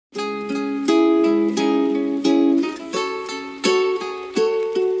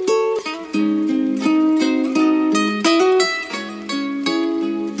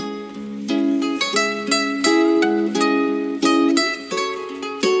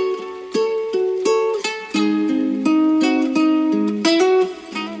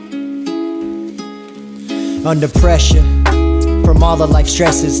Under pressure from all of life's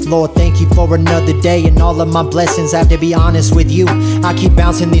stresses. Lord, thank you for another day and all of my blessings. I have to be honest with you, I keep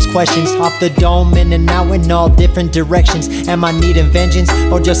bouncing these questions off the dome, in and out in all different directions. Am I needing vengeance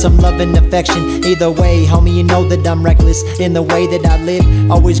or just some love and affection? Either way, homie, you know that I'm reckless in the way that I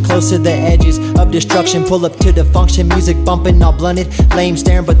live, always close to the edges of destruction. Pull up to the function, music bumping, all blunted. Lame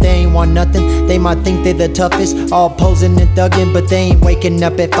staring, but they ain't want nothing. They might think they're the toughest, all posing and thugging, but they ain't waking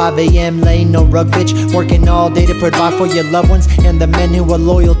up at 5 a.m. laying no rug, bitch. Working all day to provide for your loved ones and the men who are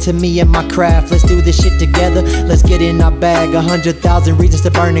loyal to me and my craft. Let's do this shit together, let's get in our bag. 100,000 reasons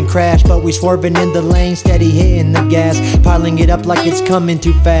to burn and crash, but we swerving in the lane, steady hitting the gas, piling it up like it's coming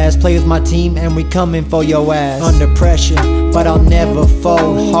too fast. Play with my team and we coming for your ass. Under pressure, but I'll never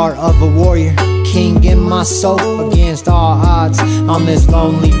fold. Heart of a warrior, king in my soul. Against all odds on this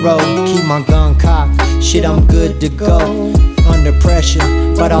lonely road, keep my gun cocked, shit, I'm good to go. Under pressure,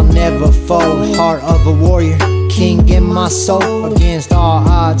 but I'll never fold. Heart of a warrior, king in my soul. Against all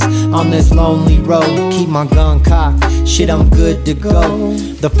odds on this lonely road, keep my gun cocked, shit, I'm good to go.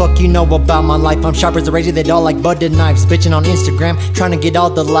 The fuck you know about my life? I'm sharp as a razor, they dull like butter knives. Bitching on Instagram, trying to get all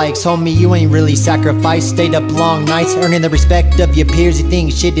the likes. Homie, you ain't really sacrificed. Stayed up long nights, earning the respect of your peers. You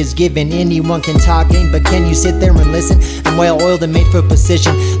think shit is given, anyone can talk game, but can you sit there and listen? I'm well oiled and made for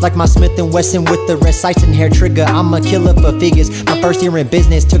precision, like my Smith & Wesson with the red sights and hair trigger. I'm a killer for figures. My first year in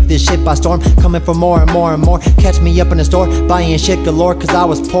business took this shit by storm, coming for more and more and more. Catch me up in the store, buying shit galore, cause I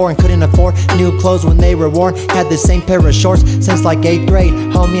was poor and couldn't afford new clothes when they were worn. Had the same pair of shorts since like 8th grade.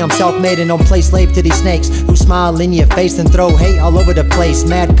 Homie, I'm self-made and don't play slave to these snakes who smile in your face and throw hate all over the place.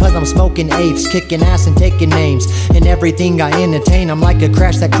 Mad cause I'm smoking apes, kicking ass and taking names. And everything I entertain, I'm like a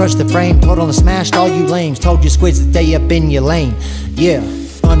crash that crushed the frame. Total and smashed all you lames, told you squids to stay up in your lane. Yeah,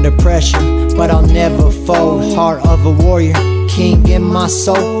 under pressure, but I'll never fold. Heart of a warrior, king in my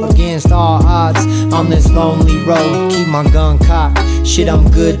soul. Against all odds on this lonely road, keep my gun cocked, shit, I'm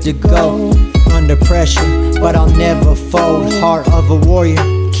good to go. Under pressure, but I'll never fold. Heart of a warrior,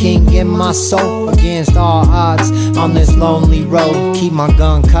 king in my soul. Against all odds on this lonely road, keep my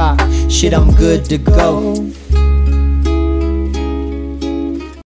gun cocked, shit, I'm good to go.